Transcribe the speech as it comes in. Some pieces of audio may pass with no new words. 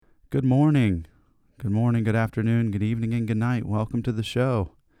Good morning. Good morning, good afternoon, good evening, and good night. Welcome to the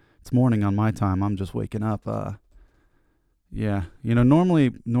show. It's morning on my time. I'm just waking up. Normally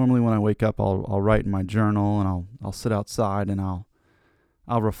when I wake up, I'll write in my journal and I'll sit outside and I'll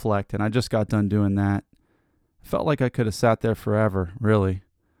reflect. And I just got done doing that. Felt like I could have sat there forever, really.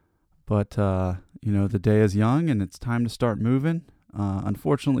 But the day is young and it's time to start moving.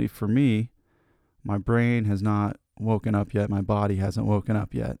 Unfortunately for me, my brain has not woken up yet. My body hasn't woken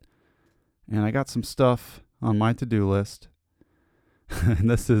up yet. And I got some stuff on my to-do list. And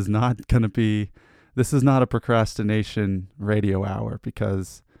this is not a procrastination radio hour,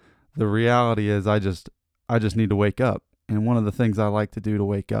 because the reality is I just need to wake up. And one of the things I like to do to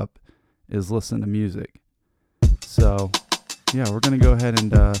wake up is listen to music. So, yeah, we're going to go ahead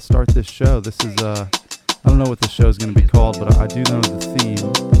and start this show. This is, I don't know what the show is going to be called, but I do know the theme.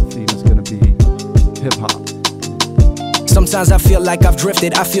 The theme is going to be hip-hop. Sometimes I feel like I've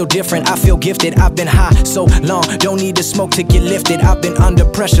drifted, I feel different, I feel gifted. I've been high so long, don't need to smoke to get lifted. I've been under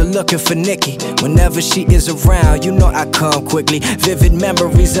pressure looking for Nikki. Whenever she is around, you know I come quickly. Vivid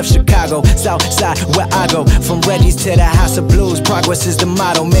memories of Chicago, South Side where I go. From Reddy's to the House of Blues, progress is the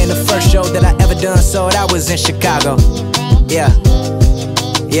motto. Man, the first show that I ever done sold, I was in Chicago. Yeah.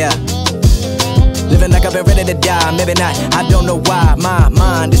 Living like I've been ready to die, maybe not, I don't know why. My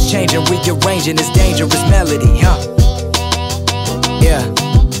mind is changing, rearranging this dangerous melody, Yeah,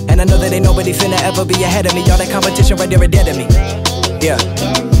 and I know that ain't nobody finna ever be ahead of me. All that competition right there are dead to me. Yeah,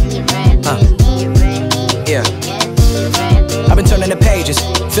 I've been turning the pages,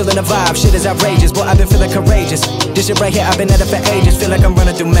 feeling the vibe, shit is outrageous. Boy, I've been feeling courageous. This shit right here, I've been at it for ages. Feel like I'm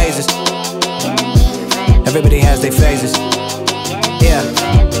running through mazes. Everybody has their phases. Yeah,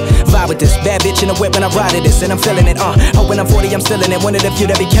 vibe with this bad bitch in the whip when I ride at this, and I'm feeling it, Oh, when I'm 40, I'm still in it. One of the few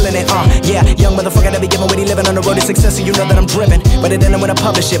that be killing it, Yeah, young motherfucker that be giving what he living on the road to success, so you know that I'm driven. But it ended when I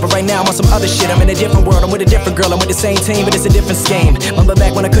publish it. But right now I'm on some other shit. I'm in a different world. I'm with a different girl. I'm with the same team, but it's a different scheme. Remember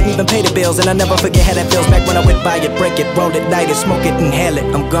back when I couldn't even pay the bills, and I never forget how that feels. Back when I went buy it, break it, roll it, light it, smoke it, inhale it.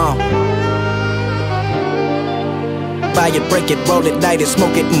 I'm gone. Buy it, break it, roll it, light it,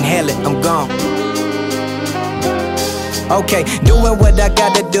 smoke it, inhale it. I'm gone. Okay, doing what I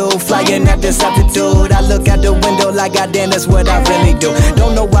gotta do, flying at this altitude. I look out the window like goddamn, that's what I really do.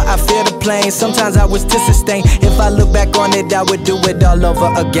 Don't know why I fear the plane, sometimes I was to sustain. If I look back on it, I would do it all over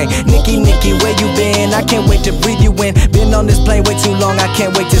again. Nikki, where you been? I can't wait to breathe you in. Been on this plane way too long, I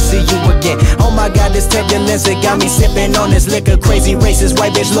can't wait to see you again. Oh my God, this turbulence, it got me sipping on this liquor. Crazy racist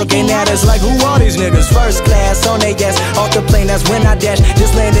white bitch looking at us like, who are these niggas? First class on they ass, off the plane, that's when I dash.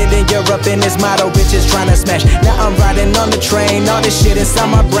 Just landed in Europe in this motto, bitches trying to smash. Now I'm riding on the train, all this shit inside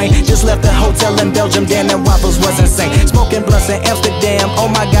my brain. Just left the hotel in Belgium, damn, them waffles was insane. Smoking blunts in Amsterdam, oh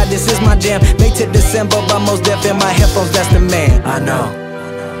my God, this is my jam. Made to December, but most deaf in my headphones, that's the man. I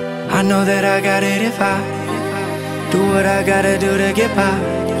know that I got it if I do what I gotta do to get by.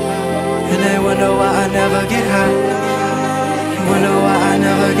 And they wonder why I never get high. Wonder why I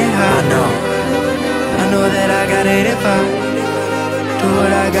never get high. I know that I got it if I do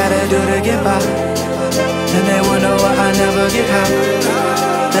what I gotta do to get by. And they wonder why I never get high.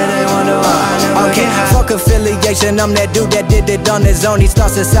 They wonder why I never get high. Fuck affiliation, I'm that dude that did it on his own. He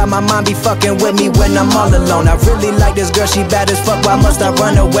starts inside my mind, be fucking with me when I'm all alone. I really like this girl, she bad as fuck, why must I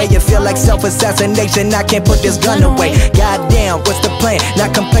run away? It feel like self-assassination, I can't put this gun away. Goddamn, what's the plan?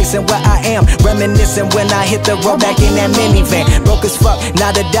 Not complacent where I am, reminiscing when I hit the road back in that minivan. Broke as fuck,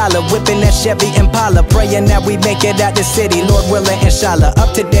 not a dollar, whipping that Chevy Impala. Praying that we make it out the city, Lord willing, inshallah.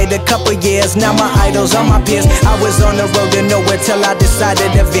 Up to date a couple years, now my idols are my peers. I was on the road to nowhere till I decided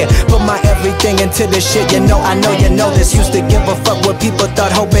to veer. Put my everything into this shit, I know you know this. Used to give a fuck what people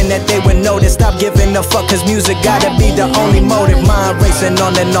thought, hoping that they would notice. Stop giving a fuck, cause music gotta be the only motive. Mind racing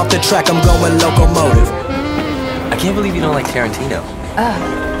on and off the track, I'm going locomotive. I can't believe you don't like Tarantino.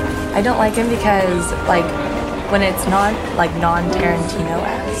 I don't like him because, like, when it's not, like,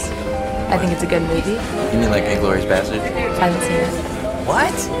 non-Tarantino-esque, I think it's a good movie. You mean like Inglourious Basterds? I haven't seen it.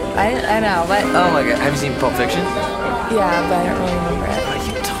 What? I know, but... Oh my God, have you seen Pulp Fiction? Yeah, but I don't really remember it. What are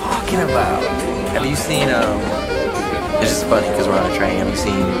you talking about? Have you seen, it's just funny because we're on a train. Have you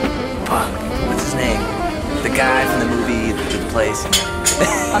seen, what's his name? The guy from the movie The Good Place.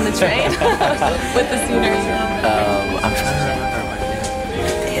 On the train? With the scenery. I'm trying to remember what it is.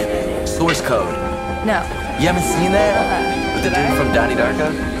 Damn it. Source Code. No. You haven't seen that? With the dude from Donnie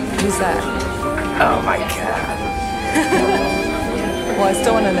Darko? Who's that? Oh my God. Well, I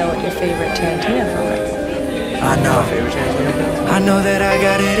still want to know what your favorite Tarantino film is. I know that I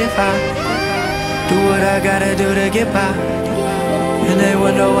got it if I do what I gotta do to get by. And they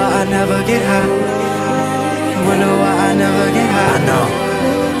wonder why I never get high. Wonder why I never get high.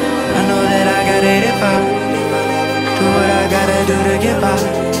 I get by.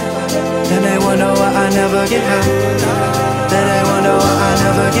 Then they wonder why I never get high. Then they wonder why I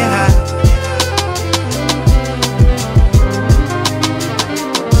never get high.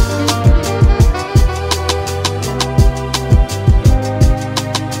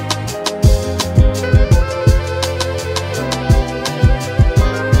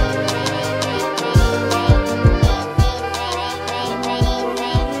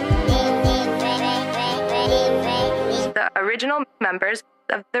 Original members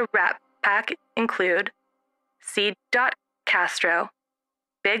of the Rat Pack include C. Castro,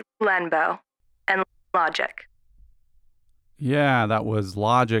 Big Lenbo, and Logic. Yeah, that was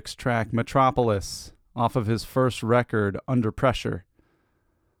Logic's track Metropolis off of his first record, Under Pressure.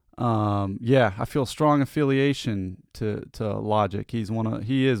 Yeah, I feel strong affiliation to Logic.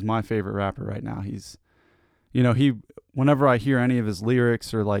 He is my favorite rapper right now. He's, whenever I hear any of his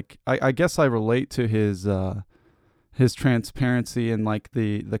lyrics or like, I guess I relate to his transparency and like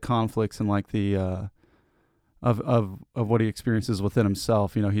the conflicts and like the of what he experiences within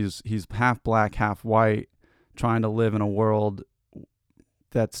himself. He's half black, half white, trying to live in a world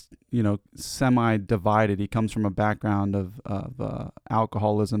that's semi divided. He comes from a background of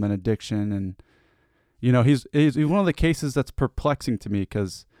alcoholism and addiction, and he's one of the cases that's perplexing to me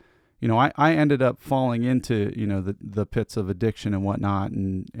because I ended up falling into the pits of addiction and whatnot,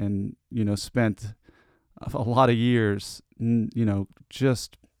 and spent a lot of years,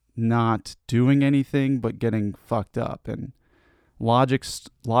 just not doing anything but getting fucked up. And Logic's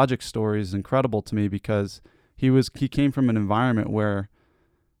story is incredible to me because he came from an environment where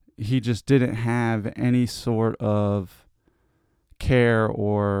he just didn't have any sort of care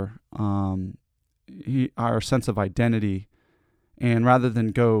or our sense of identity. And rather than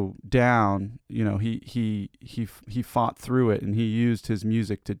go down, he fought through it, and he used his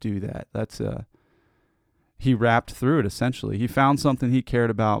music to do that. He rapped through it, essentially. He found something he cared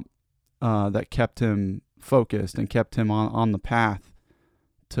about that kept him focused and kept him on the path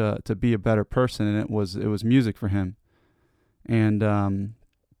to be a better person, and it was music for him. And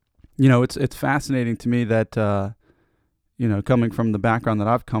it's fascinating to me that coming from the background that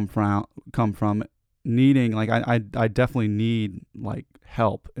I've come from, needing I definitely need like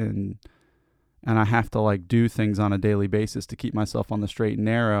help, and I have to like do things on a daily basis to keep myself on the straight and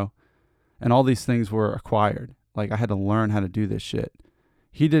narrow. And all these things were acquired. Like I had to learn how to do this shit.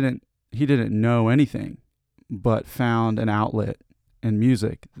 He didn't know anything, but found an outlet in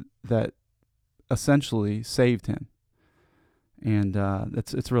music that essentially saved him. And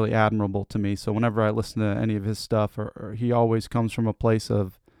it's really admirable to me. So whenever I listen to any of his stuff, or he always comes from a place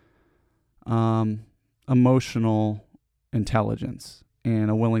of emotional intelligence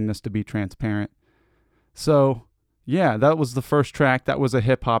and a willingness to be transparent. So yeah, that was the first track. That was a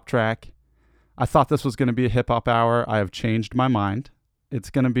hip hop track. I thought this was going to be a hip-hop hour. I have changed my mind.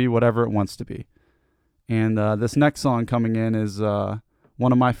 It's going to be whatever it wants to be. And this next song coming in is one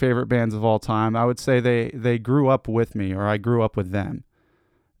of my favorite bands of all time. I would say they grew up with me, or I grew up with them.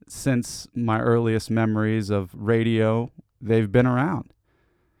 Since my earliest memories of radio, they've been around.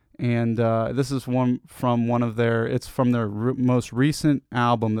 And this is it's from their most recent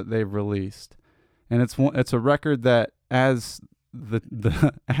album that they've released. And it's a record that as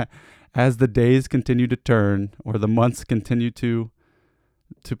the days continue to turn, or the months continue to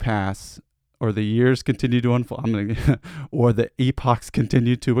pass, or the years continue to unfold, or the epochs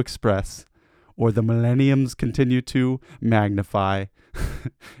continue to express, or the millenniums continue to magnify,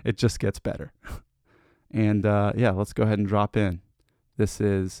 it just gets better. And let's go ahead and drop in. This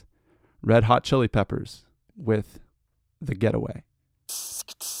is Red Hot Chili Peppers with The Getaway.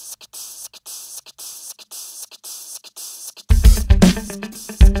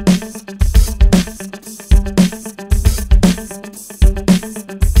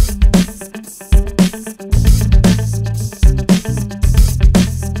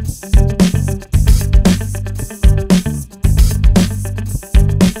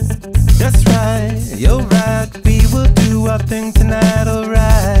 That's right, you're right, we will do our thing tonight,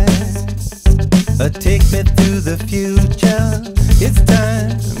 alright. Take me through the future, it's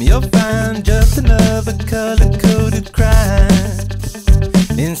time, you'll find just another color-coded crime.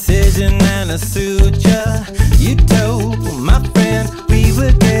 Incision and a suture, you told my friend we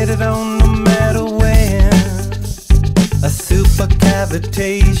would get it on no matter when. A super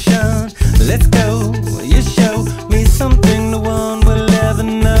cavitation, let's go, you show me something no one will ever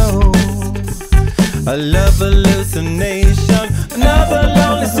know. A love hallucination, another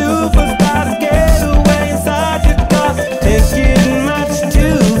lonely superstar to get away inside your car, taking much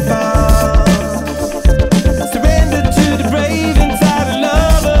too far. Surrender to the brave inside a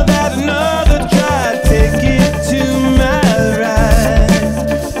lover that another tried. Take it to my ride.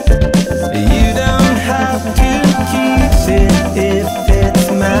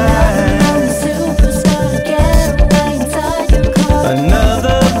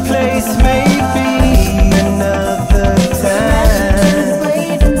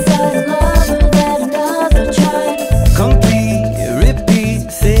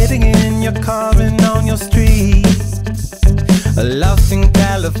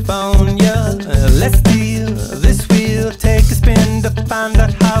 California. Let's steal this wheel, take a spin to find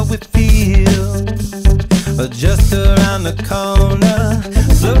out how we feel. Just around the corner,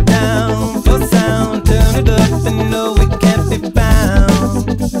 slow down for sound, turn it up and know we can't be found.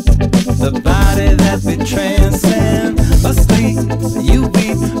 The body that we transcend, asleep, you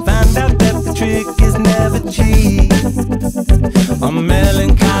weep, find out that the trick is never cheap. A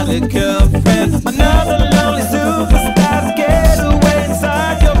melancholy girlfriend, another lonely superstar, get away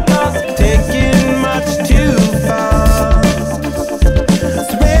inside your box, taking much too far.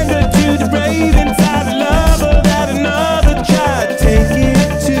 Surrender to the brave inside the lover that another tried, take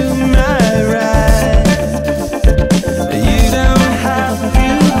it to my right. You don't have to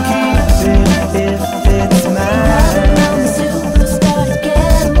keep it if it's mine.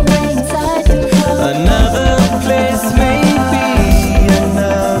 Another place, maybe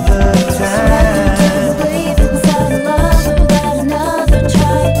another time.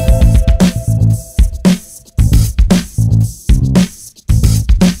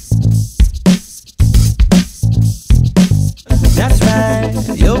 That's right,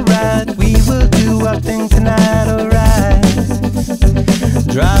 you're right, we will do our thing tonight, alright.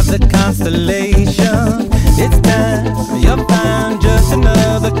 Drive the Constellation, it's time, you'll find just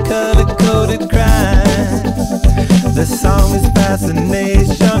another color-coded crime. The song is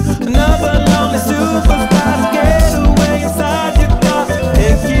fascination, another lonely superstar, get away inside your car,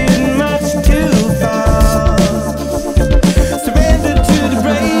 taking much too far. Surrender to the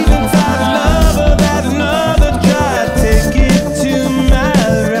brave inside a lover that another tried, take it to my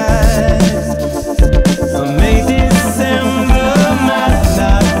right. May December might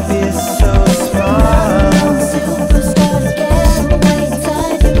not be so smart.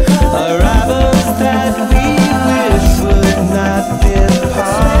 Arrivals that we wish would not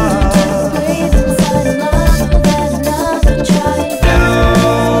depart.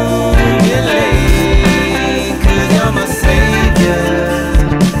 Don't get late, 'cause you're my savior.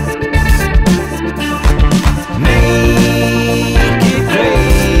 Make it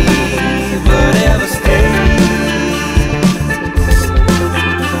great, whatever state.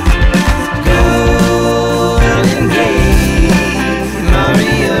 Golden Gate,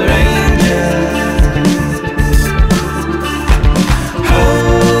 Maria Ranger.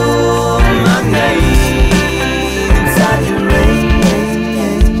 Hold my name inside your rain.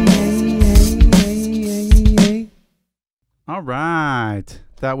 All right.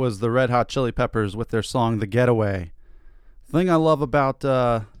 That was the Red Hot Chili Peppers with their song The Getaway. The thing I love about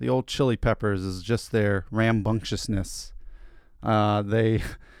the old Chili Peppers is just their rambunctiousness.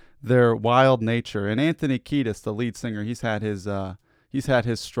 Their wild nature. And Anthony Kiedis, the lead singer, he's had his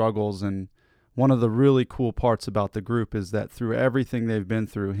struggles, and one of the really cool parts about the group is that through everything they've been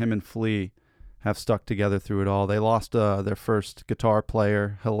through, him and Flea have stuck together through it all. They lost their first guitar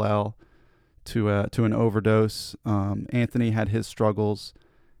player, Hillel, to an overdose. Anthony had his struggles,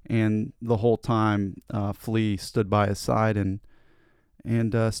 and the whole time Flea stood by his side and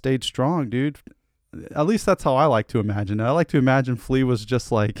stayed strong, dude. At least that's how I like to imagine it. I like to imagine Flea was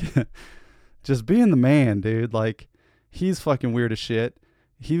just like just being the man, dude. Like, he's fucking weird as shit.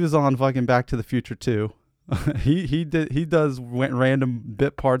 He was on fucking Back to the Future too. he does random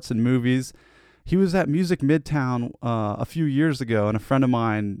bit parts in movies. He was at Music Midtown a few years ago, and a friend of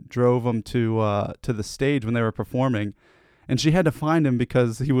mine drove him to the stage when they were performing, and she had to find him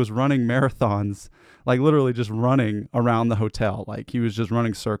because he was running marathons, like literally just running around the hotel, like he was just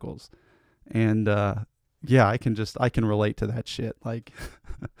running circles. And yeah, I can relate to that shit. Like,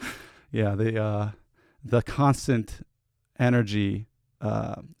 yeah, the constant energy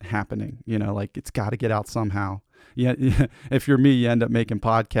happening, you know, like it's got to get out somehow. Yeah, if you're me, you end up making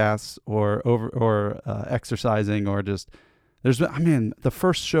podcasts or exercising, or just the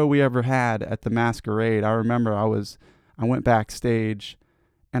first show we ever had at the Masquerade, I remember I went backstage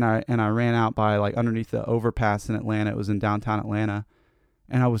and I ran out by like underneath the overpass in Atlanta. It was in downtown Atlanta.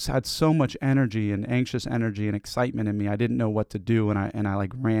 And I had so much energy and anxious energy and excitement in me. I didn't know what to do. And I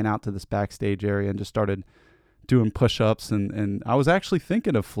like ran out to this backstage area and just started doing push-ups. And I was actually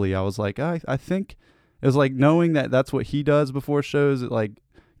thinking of Flea. I was like, I think it was like knowing that that's what he does before shows. It like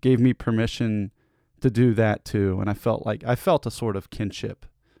gave me permission to do that too. And I felt a sort of kinship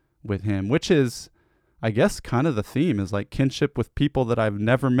with him, which is, I guess, kind of the theme, is like kinship with people that I've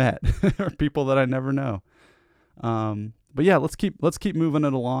never met or people that I never know. But yeah, let's keep moving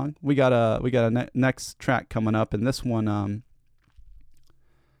it along. We got a next track coming up, and this one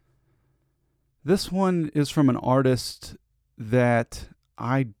is from an artist that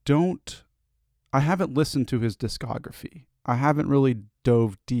I haven't listened to his discography. I haven't really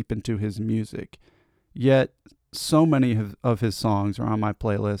dove deep into his music, yet so many of his songs are on my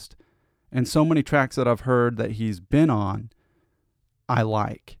playlist, and so many tracks that I've heard that he's been on, I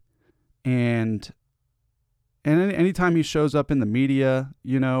like. And anytime he shows up in the media,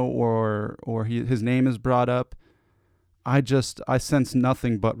 or his name is brought up, I sense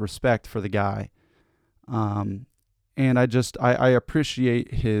nothing but respect for the guy. And I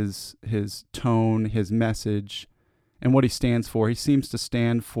appreciate his tone, his message, and what he stands for. He seems to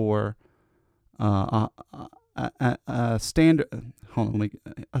stand for a standard.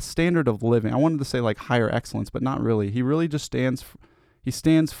 A standard of living. I wanted to say like higher excellence, but not really. He really just stands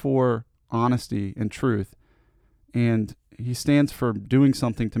for honesty and truth, and he stands for doing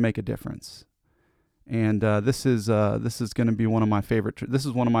something to make a difference. And this is going to be one of my favorite. This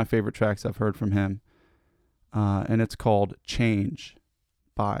is one of my favorite tracks I've heard from him. And it's called Change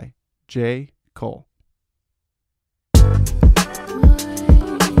by J. Cole.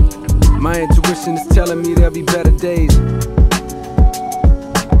 My intuition is telling me there'll be better days.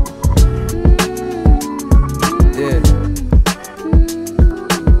 Yeah.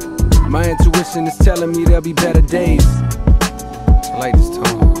 My intuition is telling me there'll be better days. I like this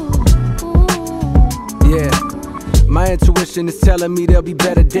tone. Yeah. My intuition is telling me there'll be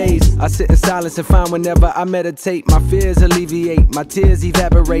better days. I sit in silence and find whenever I meditate, my fears alleviate, my tears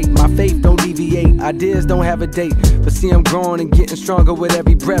evaporate, my faith don't deviate, ideas don't have a date. But see, I'm growing and getting stronger with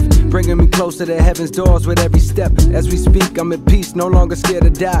every breath, bringing me closer to heaven's doors with every step. As we speak, I'm at peace, no longer scared to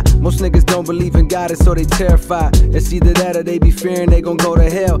die. Most niggas don't believe in God, and so they terrified. It's either that or they be fearing they gon' go to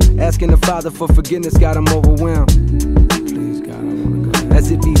hell. Asking the Father for forgiveness got them overwhelmed. As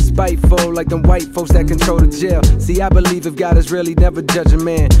if he's spiteful, like them white folks that control the jail. See, I believe if God is real, he never judge a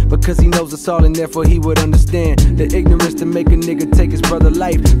man, because he knows us all and therefore he would understand the ignorance to make a nigga take his brother's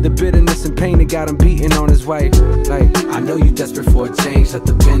life, the bitterness and pain that got him beating on his wife. Like, I know you desperate for a change, let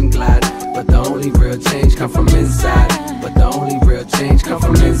the pen glide, but the only real change come from inside. But the only real change come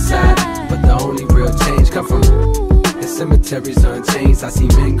from inside. But the only real change come from in cemeteries on chains. I see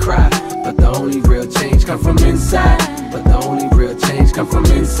men cry, but the only real change come from inside. But the only real change come from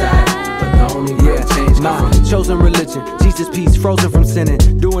inside. But the only real change come from chosen religion, Jesus peace, frozen from sinning,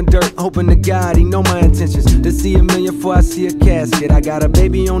 doing dirt, hoping to God he know my intentions. To see a million before I see a casket. I got a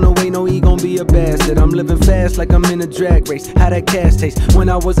baby on the way, no he gon' be a bastard. I'm living fast like I'm in a drag race. How that cash taste? When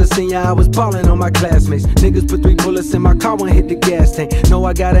I was a senior, I was ballin' on my classmates. Niggas put 3 bullets in my car when hit the gas tank. Know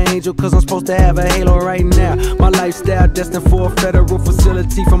I got an angel cause I'm supposed to have a halo right now. My lifestyle destined for a federal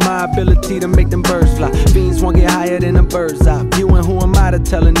facility, for my ability to make them birds fly. Fiends won't get higher than a bird's eye. You and who am I to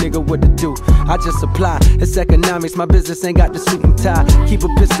tell a nigga what to do? I just supply. It's economics, my business ain't got the suit and tie. Keep a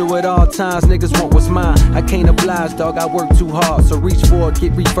pistol at all times, niggas want what's mine. I can't oblige, dog, I work too hard. So reach for it,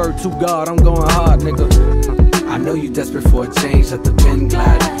 get referred to God, I'm going hard, nigga. I know you desperate for a change, let the pen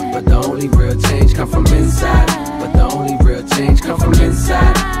glide. But the only real change come from inside. But the only real change come from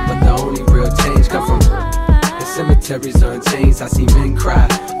inside. But the only real change come from in cemeteries on chains. I see men cry,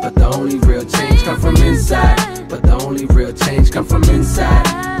 but the only real change come from inside. But the only real change come from inside.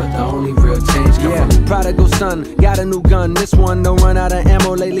 But the only real change come from prodigal son, got a new gun. This one don't run out of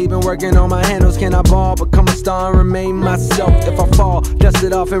ammo. Lately been working on my handles. Can I ball, become a star and remain myself? If I fall, dust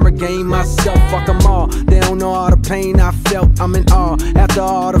it off and regain myself. Fuck them all, they don't know all the pain I felt. I'm in awe, after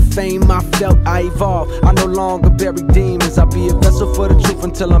all the fame I felt, I evolve. I no longer bury demons. I'll be a vessel for the truth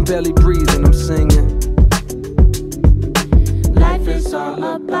until I'm barely breathing. I'm singing. Life is all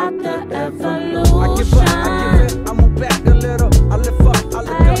about the evolution. I give up, I give in, I move back a little. I lift up, I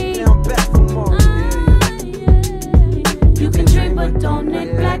look up, now I'm back for more. You can dream, but don't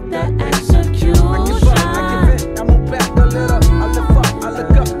neglect the execution. I give up, I give in, I move back a little. I lift up, I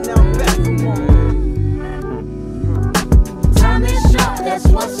look up, now I'm back for more. Time is short, that's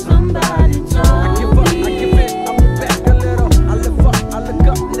what somebody told I give up, I give in, I move back a little. I lift up, I look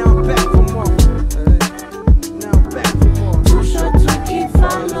up, now I'm back for more. Now I'm back for more. Too short to keep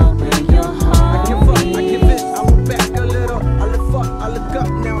following your heart. I give up, I give in, I move back a little. I lift up, I look up,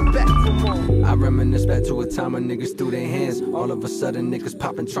 now I'm back for more. I reminisce back to a time when niggas threw their hands. All of a sudden niggas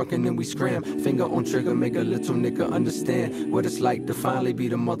popping trunk and then we scram. Finger on trigger, make a little nigga understand what it's like to finally be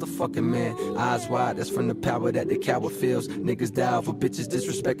the motherfucking man. Eyes wide, that's from the power that the coward feels. Niggas die over bitches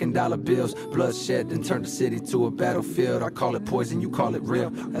disrespecting dollar bills. Bloodshed then turned the city to a battlefield. I call it poison, you call it real.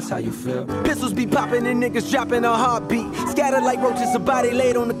 That's how you feel. Pistols be popping and niggas dropping a heartbeat. Scattered like roaches, a body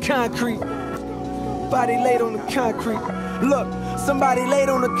laid on the concrete. Body laid on the concrete. Look, somebody laid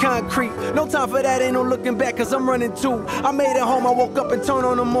on the concrete. No time for that, ain't no looking back, cause I'm running too. I made it home, I woke up and turned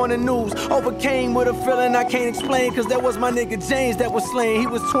on the morning news. Overcame with a feeling I can't explain, cause that was my nigga James that was slain. He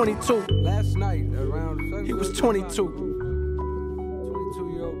was 22. Last night, around he was 22.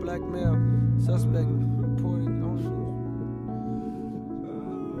 22-year-old black male, suspect reported on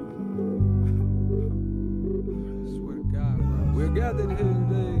gathered here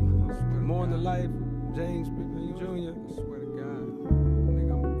today. Mourn the life of James Bigby Jr. I swear to God.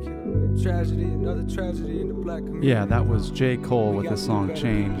 Nigga, I'm gonna kill him. Tragedy, another tragedy in the black community. Yeah, that was J. Cole with his song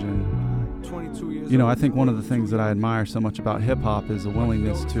Change. And 22 years you know, old. I think one of the things that I admire so much about hip hop is the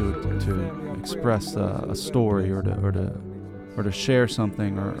willingness to express a story or to share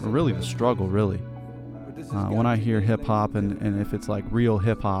something or really the struggle, really. When I hear hip hop and if it's like real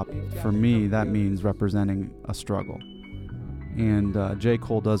hip hop, for me that means representing a struggle. And J.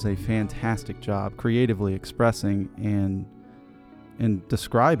 Cole does a fantastic job creatively expressing and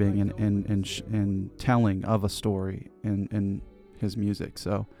describing and telling of a story in his music.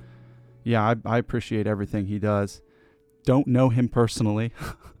 So yeah, I appreciate everything he does. Don't know him personally.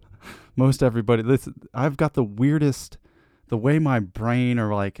 Most everybody, I've got the weirdest, the way my brain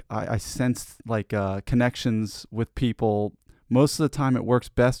or like I sense like connections with people. Most of the time it works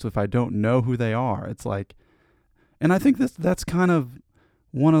best if I don't know who they are. It's like, and I think that's kind of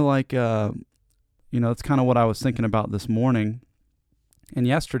one of like, that's kind of what I was thinking about this morning and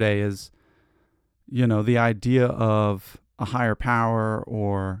yesterday is, the idea of a higher power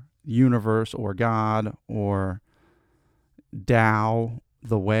or universe or God or Tao,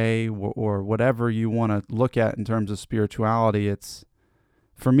 the way, or whatever you want to look at in terms of spirituality. It's,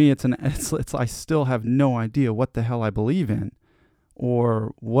 for me, it's I still have no idea what the hell I believe in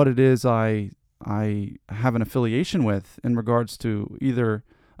or what it is I have an affiliation with in regards to either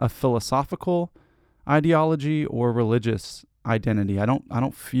a philosophical ideology or religious identity. I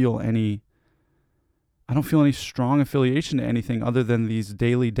don't feel any strong affiliation to anything other than these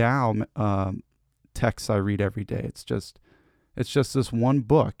daily Tao texts I read every day. It's just this one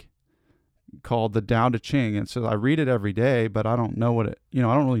book called the Tao Te Ching, and so I read it every day, but I don't know what it, I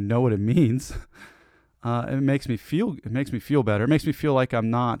don't really know what it means. It makes me feel better. It makes me feel like I'm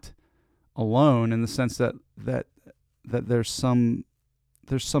not alone in the sense that there's some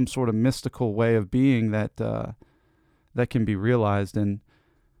sort of mystical way of being that can be realized. And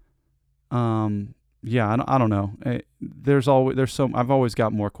I don't know. I've always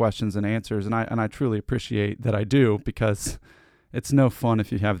got more questions than answers, and I truly appreciate that I do, because it's no fun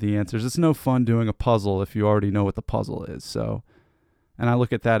if you have the answers. It's no fun doing a puzzle if you already know what the puzzle is. So, and I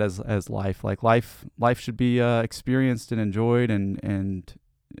look at that as life. Like life should be experienced and enjoyed, and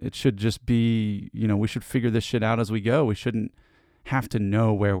it should just be, we should figure this shit out as we go. We shouldn't have to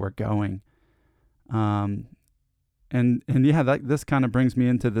know where we're going. This kind of brings me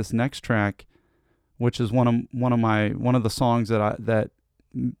into this next track, which is one of the songs that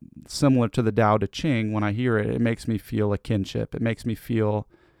similar to the Tao Te Ching. When I hear it, it makes me feel a kinship. It makes me feel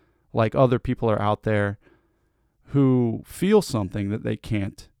like other people are out there who feel something that they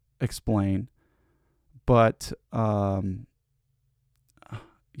can't explain, but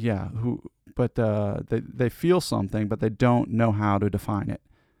they feel something, but they don't know how to define it.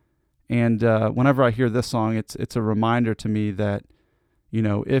 And whenever I hear this song, it's a reminder to me that,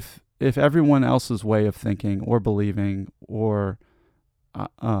 if everyone else's way of thinking or believing or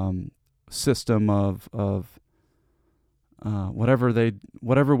system of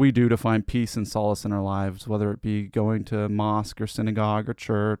whatever we do to find peace and solace in our lives, whether it be going to mosque or synagogue or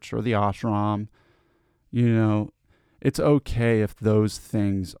church or the ashram, it's okay if those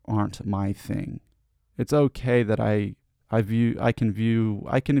things aren't my thing. It's okay that I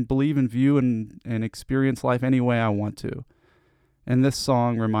can believe and view and experience life any way I want to. And this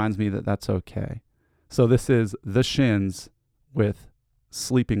song reminds me that that's okay. So this is The Shins with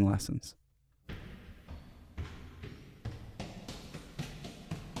Sleeping Lessons.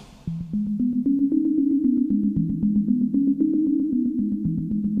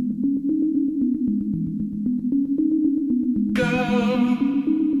 Go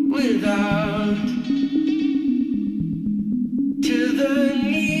without till the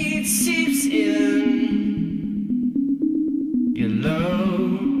need seeps in. You're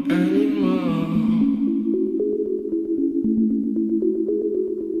low anymore.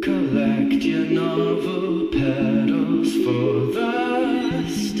 Collect your novel petals for the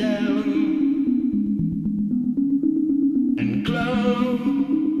stem and glow,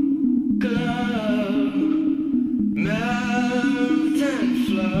 melt and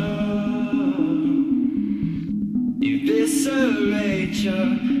flow. Eviscerate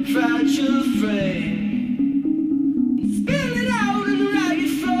your fragile frame. Spill it out on the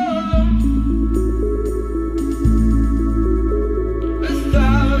ragged floor.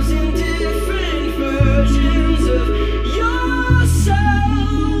 1,000 different versions of yourself.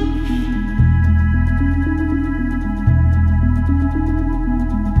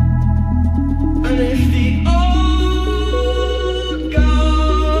 And if the old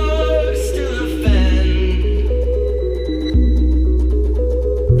gods still offend,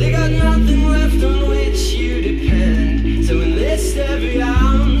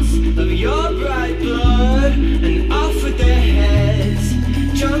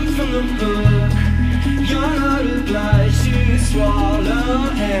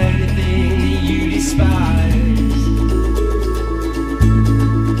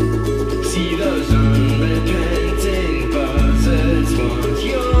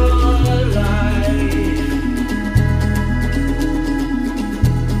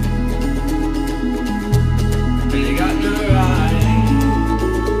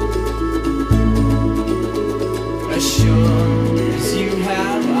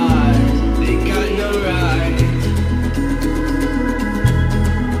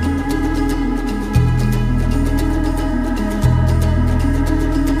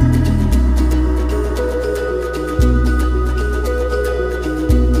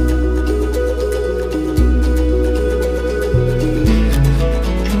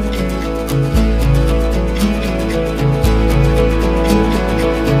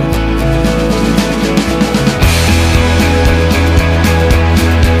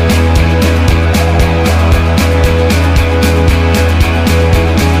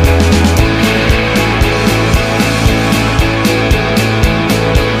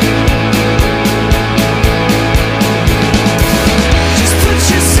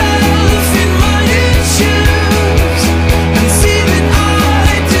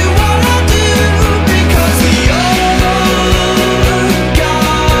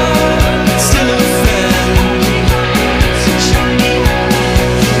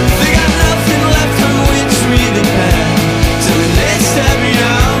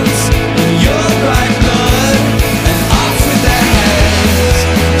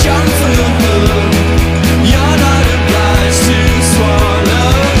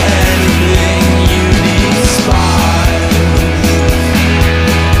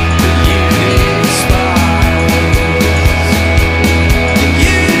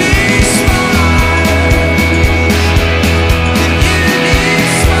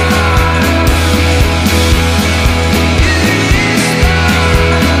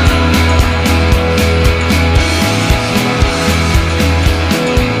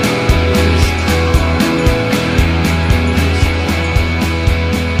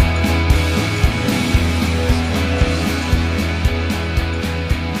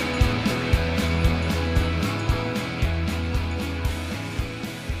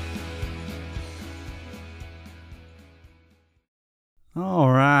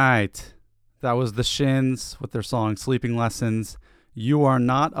 All right. That was the Shins with their song Sleeping Lessons. You are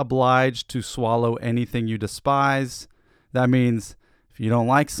not obliged to swallow anything you despise. That means if you don't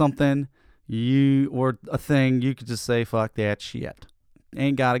like something, or a thing, you could just say, fuck that shit.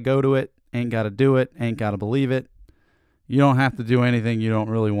 Ain't got to go to it, ain't got to do it, ain't got to believe it. You don't have to do anything you don't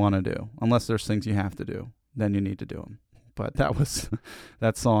really want to do, unless there's things you have to do. Then you need to do them. But that was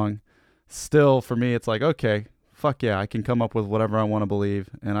that song. Still, for me, it's like, okay, fuck yeah, I can come up with whatever I want to believe,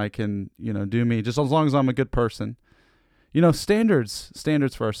 and I can, do me, just as long as I'm a good person.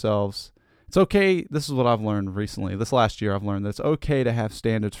 Standards for ourselves. It's okay. This is what I've learned recently. This last year, I've learned that it's okay to have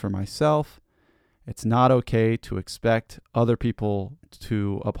standards for myself. It's not okay to expect other people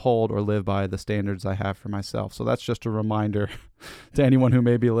to uphold or live by the standards I have for myself. So that's just a reminder to anyone who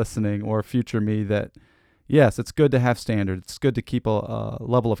may be listening or future me that, yes, it's good to have standards. It's good to keep a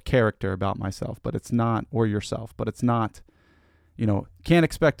level of character about myself, but it's not, or yourself, but it's not, can't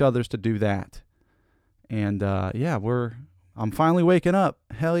expect others to do that. And I'm finally waking up.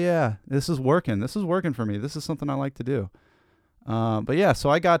 Hell yeah, this is working. This is working for me. This is something I like to do. But yeah,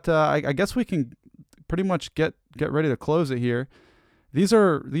 so I got, I guess we can pretty much get ready to close it here. These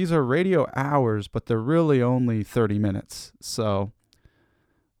are radio hours, but they're really only 30 minutes. So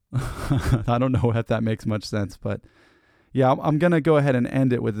I don't know if that makes much sense, but yeah, I'm going to go ahead and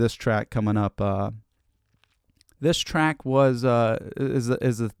end it with this track coming up. This track is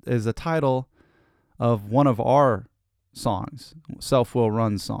a title of one of our songs, Self Will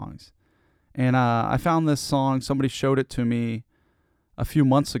Run songs. And I found this song, somebody showed it to me a few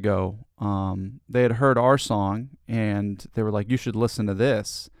months ago. They had heard our song and they were like, you should listen to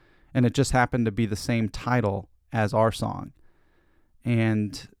this. And it just happened to be the same title as our song.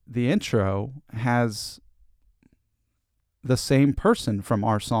 And the intro has the same person from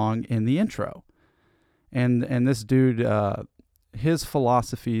our song in the intro. And this dude, his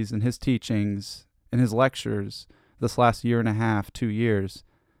philosophies and his teachings and his lectures this last year and a half, 2 years,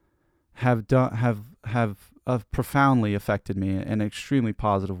 have profoundly affected me in an extremely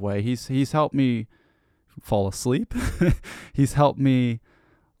positive way. He's helped me fall asleep. He's helped me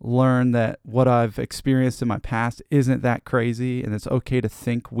learn that what I've experienced in my past isn't that crazy, and it's okay to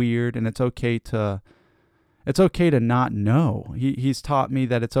think weird, and it's okay to not know. He's taught me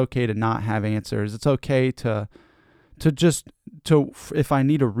that it's okay to not have answers. It's okay to if I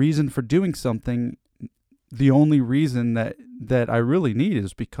need a reason for doing something, the only reason that I really need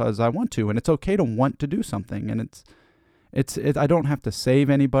is because I want to, and it's okay to want to do something. And it's I don't have to save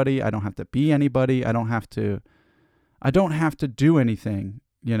anybody. I don't have to be anybody. I don't have to do anything,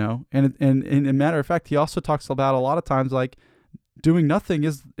 And a matter of fact, he also talks about a lot of times like doing nothing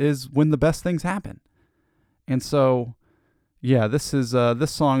is when the best things happen. And so, yeah, this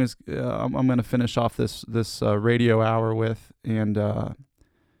song is I'm going to finish off this radio hour with, and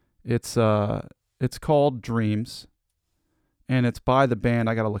it's called Dreams, and it's by the band,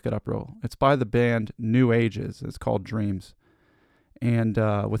 I got to look it up it's by the band New Ages. It's called Dreams. And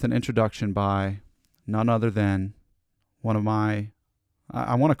with an introduction by none other than one of my,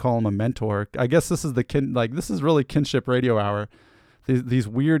 I want to call him a mentor. I guess this is this is really kinship radio hour. These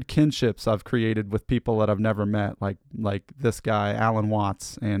weird kinships I've created with people that I've never met, like this guy, Alan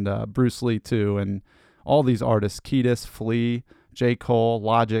Watts, and Bruce Lee too, and all these artists, Kiedis, Flea, J. Cole,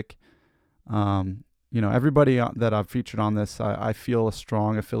 Logic. Everybody that I've featured on this, I feel a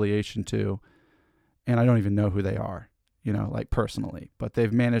strong affiliation to, and I don't even know who they are, personally, but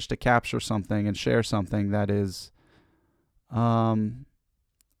they've managed to capture something and share something that is,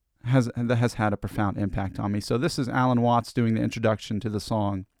 has had a profound impact on me. So this is Alan Watts doing the introduction to the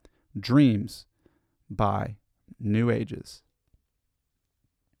song Dreams by New Ages.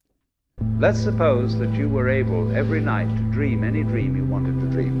 Let's suppose that you were able every night to dream any dream you wanted to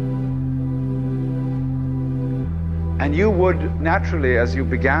dream. And you would naturally, as you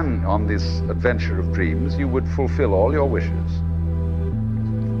began on this adventure of dreams, you would fulfill all your wishes.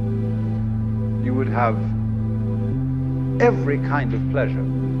 You would have every kind of pleasure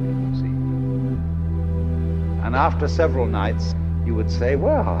you conceived. And after several nights, you would say,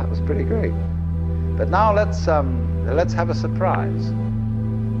 well, that was pretty great. But now let's have a surprise.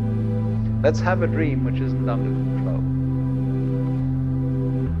 Let's have a dream which isn't under control.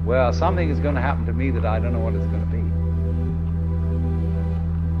 Well, something is going to happen to me that I don't know what it's going to be.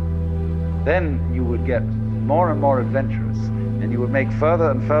 Then you would get more and more adventurous, and you would make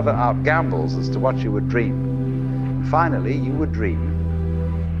further and further out gambles as to what you would dream. And finally, you would dream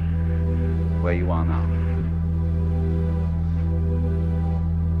where you are now.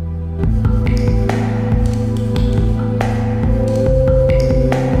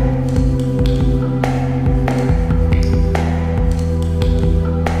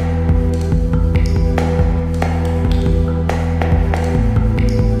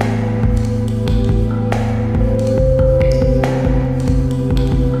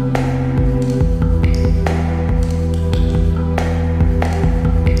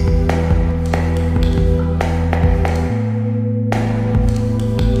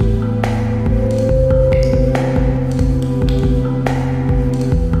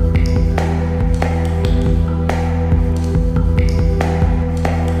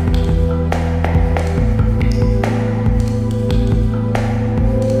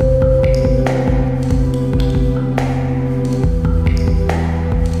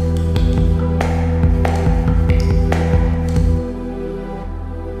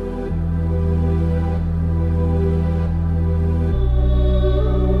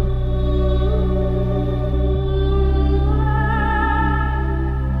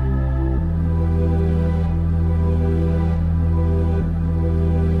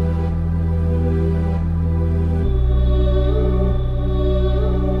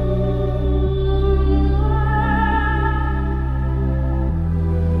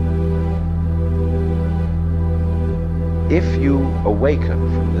 awaken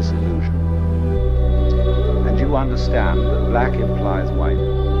from this illusion, and you understand that black implies white,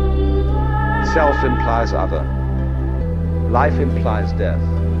 self implies other, life implies death,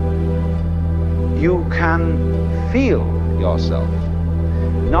 you can feel yourself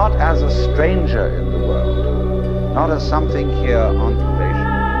not as a stranger in the world, not as something here on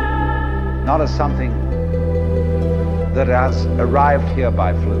probation, not as something that has arrived here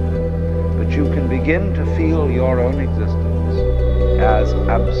by fluke, but you can begin to feel your own existence as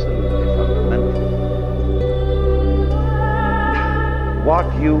absolutely fundamental. What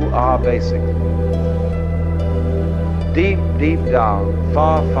you are basically, deep, deep down,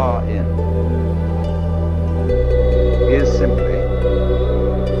 far, far in, is simply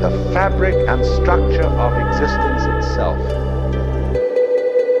the fabric and structure of existence itself.